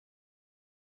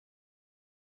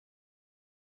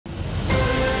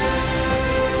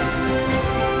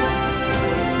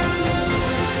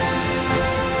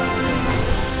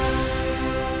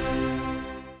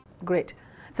Great.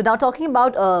 So now talking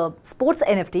about sports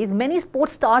NFTs, many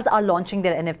sports stars are launching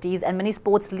their NFTs and many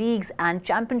sports leagues and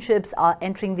championships are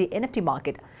entering the NFT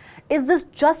market. Is this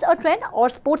just a trend or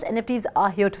sports NFTs are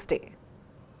here to stay?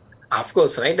 Of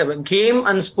course, right? Game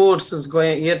and sports is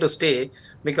going here to stay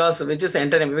because which is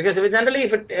entertainment. Because generally,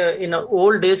 if it in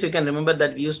old days, you can remember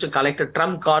that we used to collect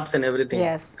trump cards and everything.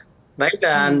 Yes. Right.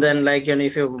 And then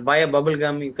if you buy a bubble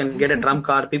gum, you can get a trump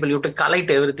card. People used to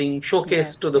collect everything,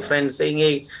 showcase to the friends saying,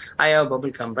 hey, I have a bubble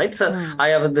gum, right? So I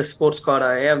have this sports card,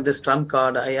 I have this trump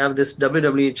card, I have this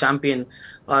WWE champion,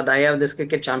 or I have this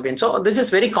cricket champion. So this is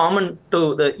very common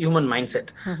to the human mindset.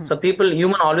 So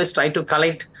human always try to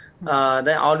collect.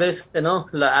 They always,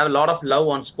 have a lot of love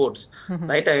on sports,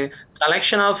 right? A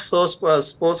collection of those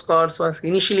sports cards was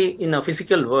initially in a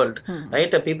physical world,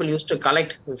 right? People used to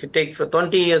collect. If you take for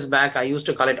 20 years back, I used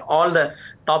to collect all the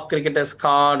top cricketers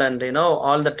card and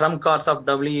all the trump cards of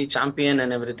WWE champion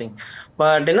and everything.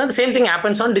 But the same thing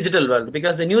happens on digital world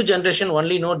because the new generation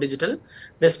only know digital.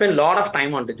 They spend a lot of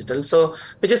time on digital, so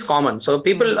which is common. So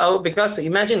people, because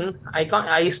imagine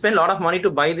I spend a lot of money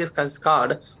to buy this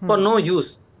card for no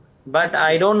use. But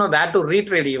I don't know that to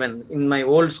retrade even in my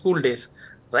old school days,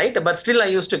 right? But still I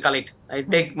used to collect. I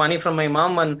take money from my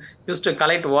mom and used to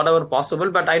collect whatever possible,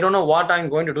 but I don't know what I'm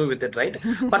going to do with it, right?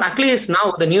 But at least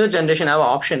now the new generation have an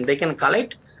option. They can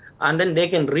collect and then they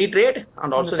can retrade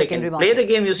and also they can play the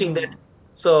game using that.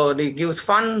 So it gives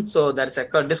fun. So there's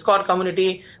a Discord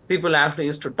community. People have to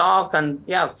used to talk and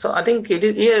yeah. So I think it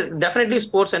is here. Definitely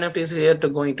sports NFTs is here to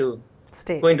going to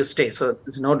stay. So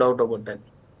there's no doubt about that.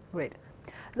 Great.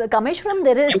 The Kameshwaran,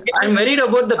 there is... I'm worried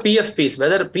about the PFPs,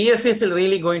 whether PFPs is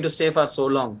really going to stay for so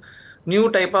long. New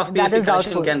type of PFP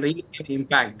collection can really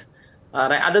impact.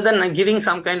 Right? Other than giving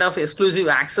some kind of exclusive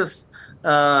access,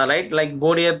 right? Like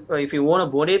Bored Ape, if you own a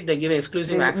Bored Ape, they give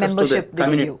exclusive access to the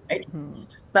community. Right?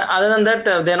 But other than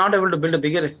that, they're not able to build a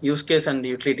bigger use case and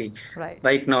utility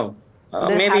right now.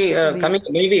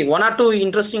 Maybe one or two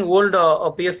interesting old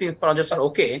PFP projects are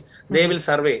okay. They will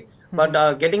survey.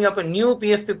 But getting up a new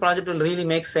PFP project will really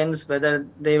make sense, whether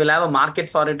they will have a market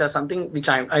for it or something, which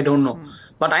I don't know.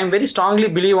 But I'm very strongly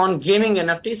believe on gaming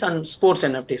NFTs and sports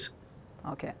NFTs.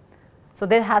 Okay. So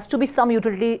there has to be some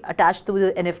utility attached to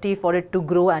the NFT for it to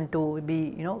grow and to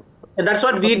be, That's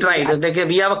what we tried.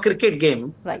 We have a cricket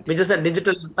game, which is a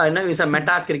digital, it's a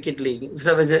meta cricket league,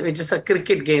 which is a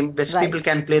cricket game which people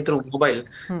can play through mobile.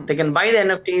 They can buy the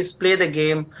NFTs, play the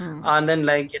game, and then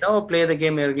play the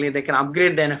game regularly. They can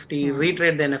upgrade the NFT,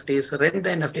 retrade the NFTs, rent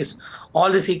the NFTs.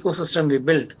 All this ecosystem we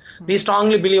built. We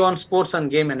strongly believe on sports and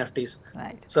game NFTs.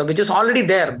 So which is already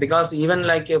there because even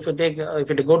if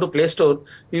you go to Play Store,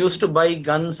 we used to buy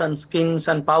guns and skins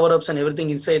and power-ups and everything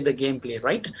inside the gameplay,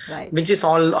 right? Which is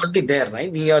already there,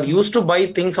 right? We are used to buy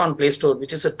things on Play Store,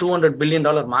 which is a $200 billion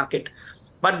market.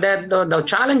 But the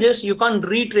challenge is you can't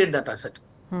retrade that asset.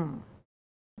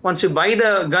 Once you buy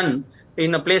the gun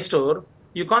in a Play Store,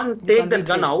 you can't take that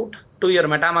gun out to your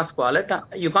MetaMask wallet.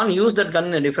 You can't use that gun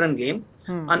in a different game.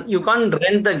 And you can't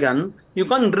rent the gun. You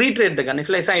can't retrade the gun. If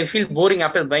let's say I feel boring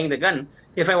after buying the gun,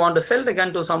 if I want to sell the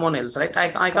gun to someone else, right?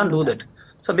 I can't do that.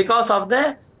 So because of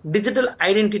the digital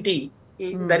identity,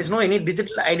 there is no any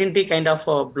digital identity kind of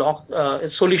block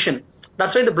solution.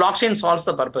 That's why the blockchain solves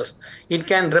the purpose. It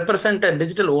can represent a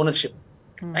digital ownership,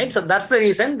 right? So that's the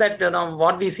reason that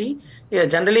what we see.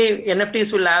 Generally,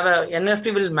 NFTs will have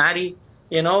NFT will marry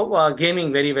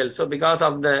gaming very well. So because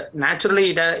of the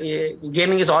naturally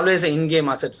gaming is always an in-game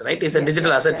assets, right? It's a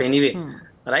digital assets anyway,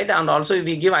 right? And also if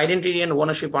we give identity and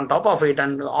ownership on top of it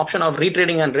and the option of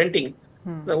retrading and renting,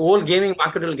 the whole gaming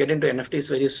market will get into NFTs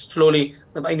very slowly.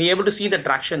 We'll be able to see the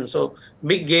traction. So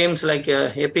big games like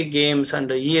Epic Games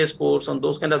and EA Sports and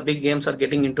those kind of big games are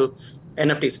getting into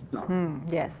NFTs now.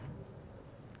 Yes.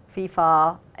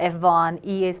 FIFA, F1,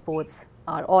 EA Sports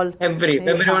are all...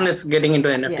 Everyone is getting into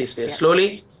NFT space.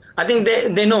 Slowly, I think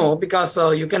they know because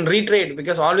you can retrade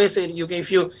because always if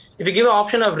you give an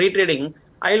option of retrading,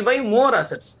 I will buy more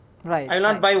assets. Right. I will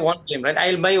not buy one game, right?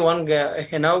 I will buy one,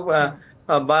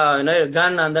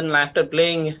 gun and then after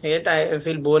playing it, I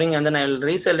feel boring and then I'll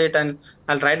resell it and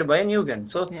I'll try to buy a new gun.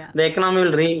 So the economy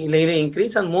will really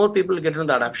increase and more people get into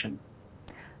the adoption.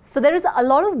 So there is a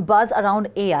lot of buzz around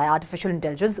AI, artificial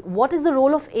intelligence. What is the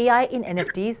role of AI in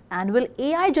NFTs and will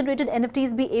AI generated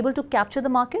NFTs be able to capture the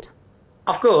market?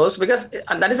 Of course, because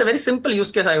that is a very simple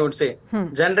use case, I would say.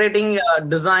 Generating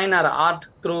design or art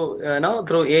through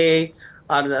through AI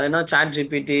or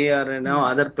ChatGPT or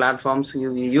other platforms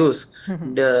you use,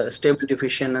 the Stable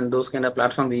Diffusion and those kind of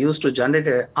platforms we use to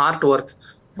generate artwork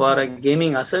for a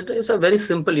gaming asset is a very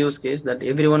simple use case that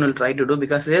everyone will try to do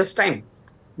because there's time.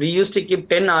 We used to keep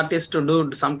 10 artists to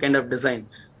do some kind of design.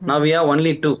 Now we have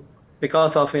only 2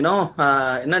 because of stable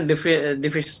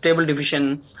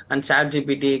diffusion and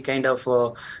ChatGPT kind of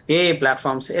AI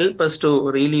platforms help us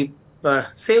to really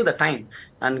save the time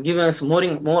and give us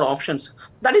more options.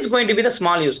 That is going to be the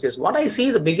small use case. What I see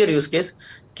the bigger use case,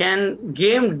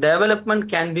 game development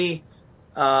can be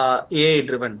AI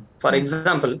driven. For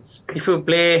example, if you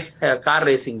play a car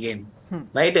racing game,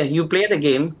 right? You play the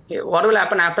game. What will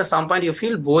happen after some point? You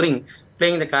feel boring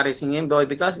playing the car racing game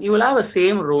because you will have a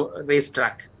same race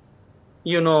track.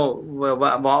 You know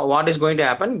what is going to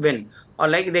happen when, or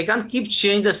like they can't keep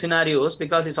change the scenarios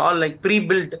because it's all like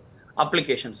pre-built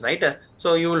applications, right?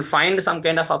 So you will find some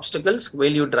kind of obstacles while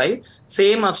you drive.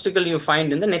 Same obstacle you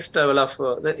find in the next level of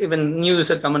even new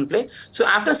user come and play. So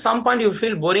after some point you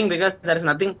feel boring because there is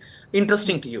nothing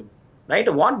interesting to you, right?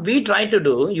 What we try to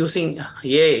do using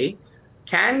AI,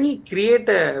 can we create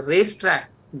a racetrack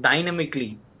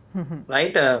dynamically,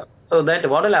 right? So that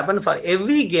what will happen for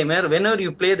every gamer, whenever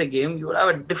you play the game, you will have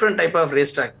a different type of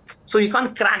racetrack. So you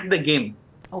can't crack the game.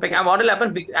 Okay. Like what will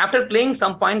happen after playing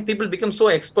some point, people become so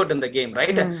expert in the game,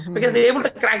 right? Because they're able to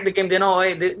crack the game. They know,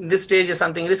 hey, this stage is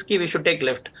something risky, we should take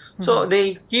left. So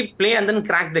they keep play and then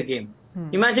crack the game.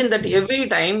 Imagine that every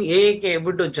time AI is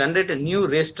able to generate a new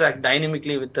racetrack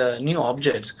dynamically with new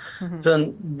objects.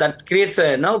 So that creates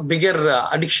a bigger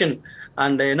addiction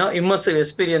and immersive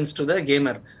experience to the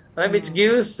gamer, right? Which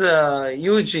gives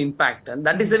huge impact. And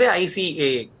that is the way I see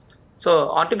AI.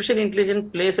 So artificial intelligence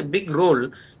plays a big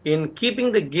role in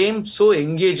keeping the game so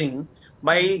engaging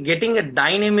by getting a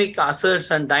dynamic asserts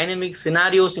and dynamic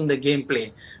scenarios in the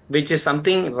gameplay, which is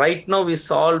something right now is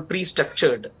all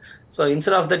pre-structured. So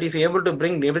instead of that, if you're able to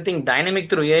bring everything dynamic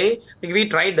through AI, we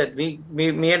tried that. We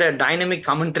made a dynamic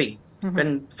commentary.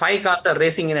 When 5 cars are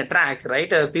racing in a track,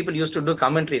 right? People used to do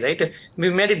commentary, right? We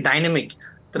made it dynamic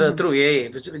through AI,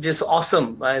 which is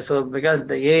awesome. So because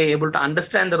the AI able to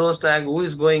understand the road track, who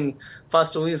is going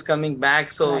first, who is coming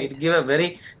back. So it give a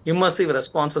very immersive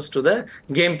responses to the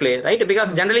gameplay, right?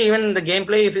 Because generally even in the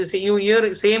gameplay, if you see, you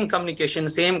hear same communication,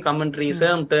 same commentary,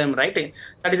 same term, right?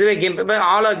 That is the way gameplay. But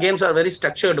all our games are very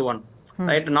structured one.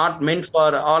 Right, not meant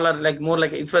for all, are like more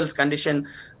like if else condition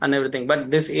and everything. But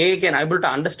this AI can able to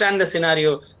understand the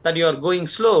scenario that you are going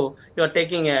slow, you are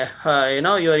taking a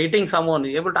you are hitting someone,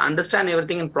 you're able to understand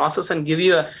everything in process and give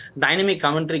you a dynamic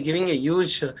commentary, giving a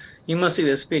huge immersive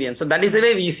experience. So that is the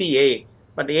way we see AI.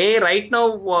 But AI right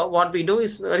now, what we do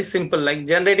is very simple, like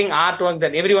generating artwork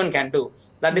that everyone can do.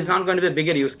 That is not going to be a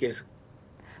bigger use case.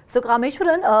 So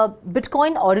Kameshwaran,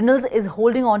 Bitcoin Ordinals is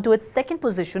holding on to its second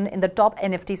position in the top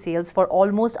NFT sales for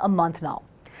almost a month now.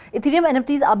 Ethereum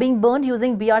NFTs are being burned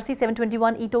using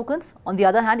BRC-721E tokens. On the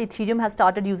other hand, Ethereum has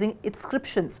started using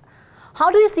inscriptions.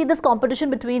 How do you see this competition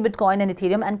between Bitcoin and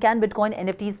Ethereum, and can Bitcoin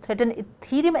NFTs threaten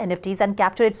Ethereum NFTs and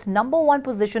capture its #1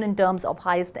 position in terms of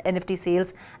highest NFT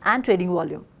sales and trading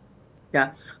volume?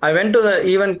 Yeah, I went to the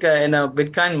event in a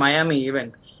Bitcoin Miami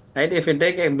event. Right, if you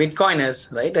take a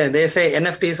Bitcoiners, right, they say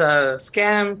NFTs are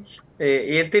scam,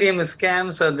 Ethereum is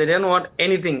scam, so they don't want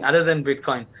anything other than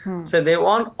Bitcoin. So they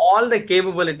want all the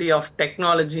capability of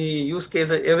technology, use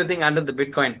cases, everything under the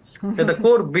Bitcoin. So the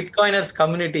core Bitcoiners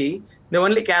community, they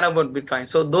only care about Bitcoin.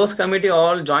 So those community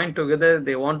all joined together.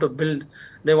 They want to build,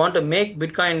 they want to make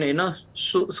Bitcoin,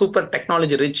 super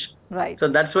technology rich. Right. So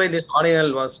that's why this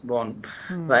ordinal was born.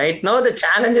 Right now, the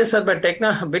challenges are, but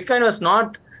Bitcoin was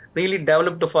not really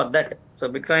developed for that. So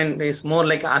Bitcoin is more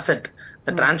like asset.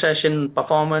 The transaction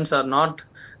performance are not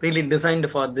really designed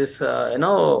for this,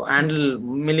 handle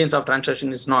millions of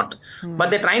transactions is not. But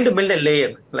they're trying to build a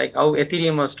layer, like how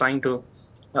Ethereum was trying to,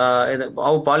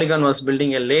 how Polygon was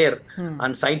building a layer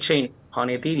on sidechain on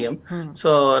Ethereum.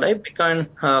 So, right, Bitcoin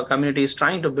community is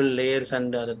trying to build layers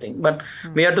and other thing. But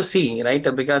we have to see, right,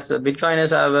 because the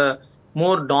Bitcoiners have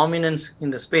more dominance in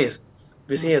the space.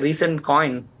 We see a recent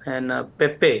coin and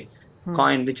Pepe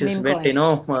coin, which is went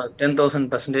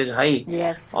 10,000% high.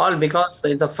 Yes. All because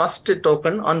it's the first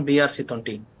token on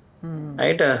BRC20.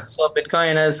 Right. So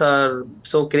Bitcoiners are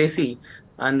so crazy,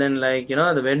 and then they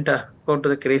went go to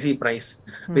the crazy price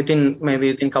within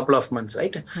a couple of months,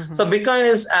 right? So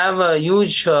Bitcoiners have a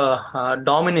huge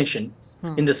domination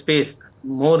in the space,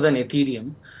 more than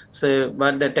Ethereum. So,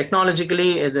 but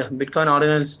technologically, the Bitcoin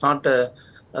ordinal is not a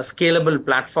scalable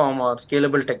platform or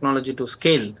scalable technology to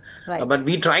scale. Right. But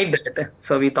we tried that.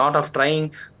 So we thought of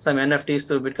trying some NFTs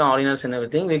to Bitcoin ordinals and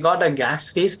everything. We got a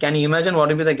gas fees. Can you imagine what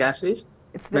will be the gas fees?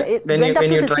 It went up to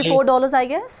 $64, I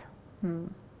guess.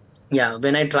 Yeah,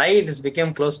 when I try it, it's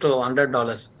became close to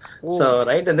 $100. Oh. So,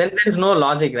 right, and then there is no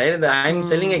logic, right? I'm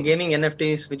selling a gaming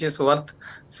NFTs which is worth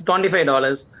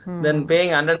 $25, then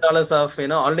paying $100 of,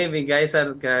 already we guys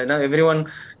are,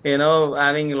 everyone,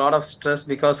 having a lot of stress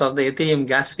because of the Ethereum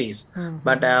gas fees.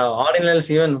 But ordinals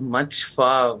even much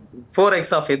far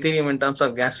 4x of Ethereum in terms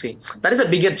of gas fee. That is a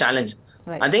bigger challenge.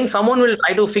 Right. I think someone will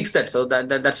try to fix that. So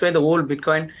that's why the whole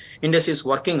Bitcoin industry is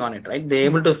working on it, right? They're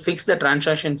able to fix the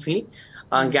transaction fee.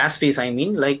 Gas fees, I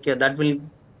mean, that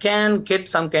can get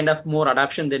some kind of more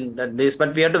adoption than this,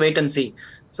 but we have to wait and see.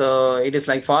 So it is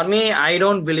like, for me, I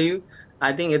don't believe.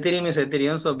 I think Ethereum is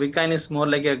Ethereum, so Bitcoin is more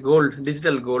like a gold,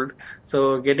 digital gold.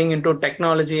 So getting into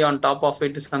technology on top of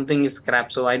it is something is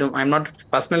crap. So I'm not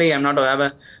have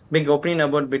a big opinion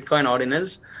about Bitcoin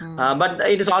ordinals, but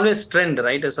it is always trend,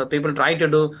 right? So people try to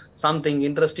do something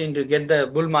interesting to get the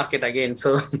bull market again.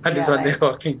 So that is what they're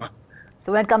working on.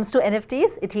 So when it comes to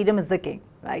NFTs, Ethereum is the king,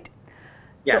 right?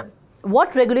 Yeah. So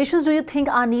what regulations do you think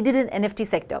are needed in NFT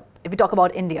sector, if we talk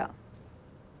about India?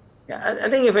 Yeah,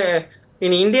 I think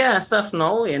in India, as of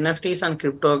now, NFTs and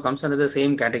crypto comes under the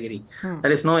same category. There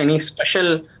is no any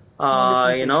special,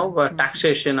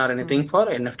 taxation or anything for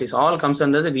NFTs. All comes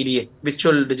under the VDA,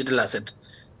 virtual digital asset.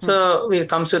 So it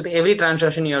comes with every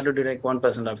transaction, you have to deduct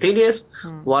 1% of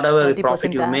TDS. Whatever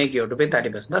profit you make, you have to pay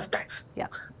 30% of tax. Yeah.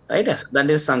 Right? Yes, that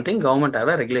is something government have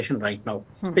a regulation right now,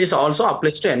 which is also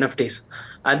applies to NFTs.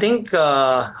 I think,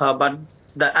 but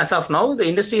as of now, the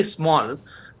industry is small.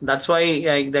 That's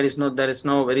why there is no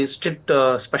very strict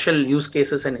special use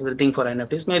cases and everything for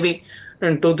NFTs. Maybe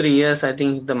in 2-3 years, I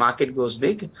think if the market goes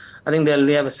big, I think they'll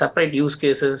have a separate use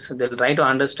cases. They'll try to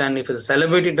understand if it's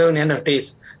celebrity-driven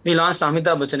NFTs. We launched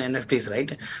Amitabh Bachchan NFTs,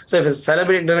 right? So if it's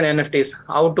celebrity-driven NFTs,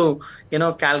 how to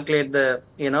calculate the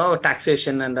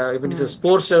taxation, and if it is a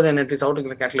sports-driven NFTs, how to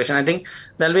calculate calculation. I think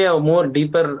there'll be a more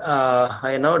deeper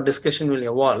discussion will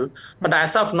evolve. But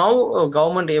as of now,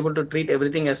 government able to treat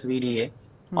everything as VDA.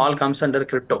 All comes under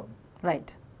crypto.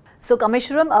 Right. So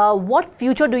Kameshwaran, what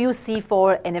future do you see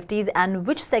for NFTs, and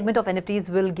which segment of NFTs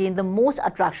will gain the most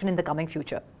attraction in the coming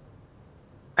future?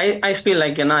 I feel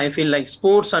like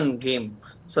sports and game,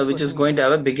 so which is going to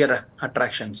have a bigger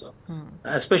attraction. So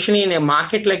especially in a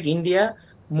market like India,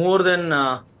 more than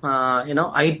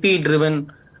IP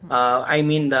driven. I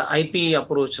mean the IP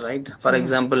approach, right? For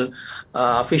example,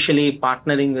 officially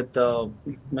partnering with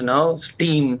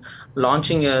team,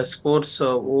 launching a sports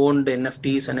owned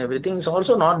NFTs and everything is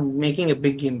also not making a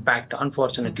big impact,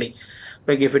 unfortunately.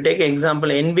 Like if you take example,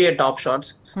 NBA Top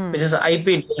Shots, which is an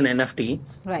IP driven NFT,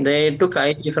 they took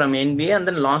IP from NBA and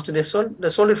then launched. They sold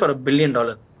it for $1 billion.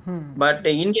 But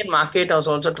the Indian market was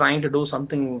also trying to do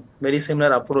something very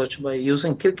similar approach by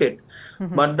using cricket.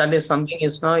 But that is something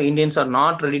Indians are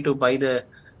not ready to buy the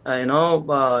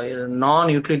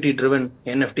non-utility driven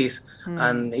NFTs,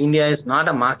 and India is not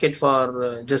a market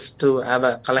for just to have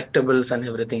a collectibles and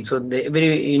everything. So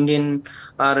every Indian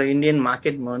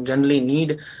market generally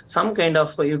need some kind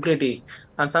of utility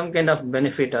and some kind of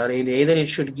benefit, or either it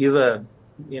should give a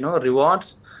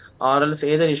rewards, or else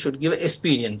either it should give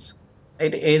experience.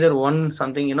 Right? Either one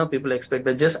something people expect,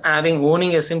 but just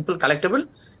owning a simple collectible,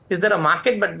 is there a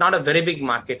market, but not a very big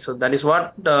market. So that is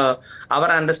what our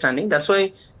understanding. That's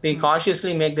why we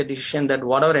cautiously make the decision that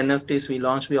whatever NFTs we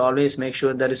launch, we always make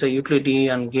sure there is a utility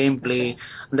and gameplay,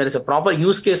 and there is a proper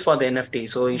use case for the NFT.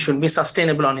 So it should be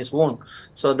sustainable on its own.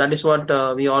 So that is what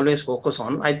we always focus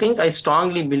on. I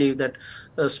strongly believe that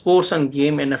sports and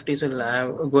game NFTs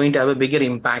are going to have a bigger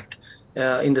impact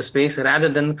in the space rather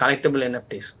than collectible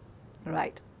NFTs.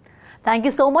 Right. Thank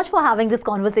you so much for having this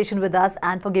conversation with us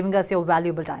and for giving us your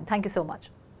valuable time. Thank you so much.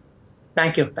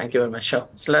 Thank you. Thank you very much. Sure.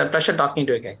 It's a pleasure talking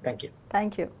to you guys. Thank you.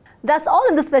 Thank you. That's all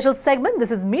in this special segment. This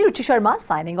is me, Ruchi Sharma,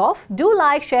 signing off. Do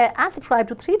like, share and subscribe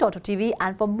to 3.2 TV,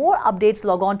 and for more updates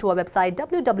log on to our website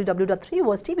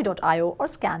www.3versetv.io or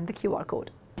scan the QR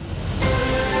code.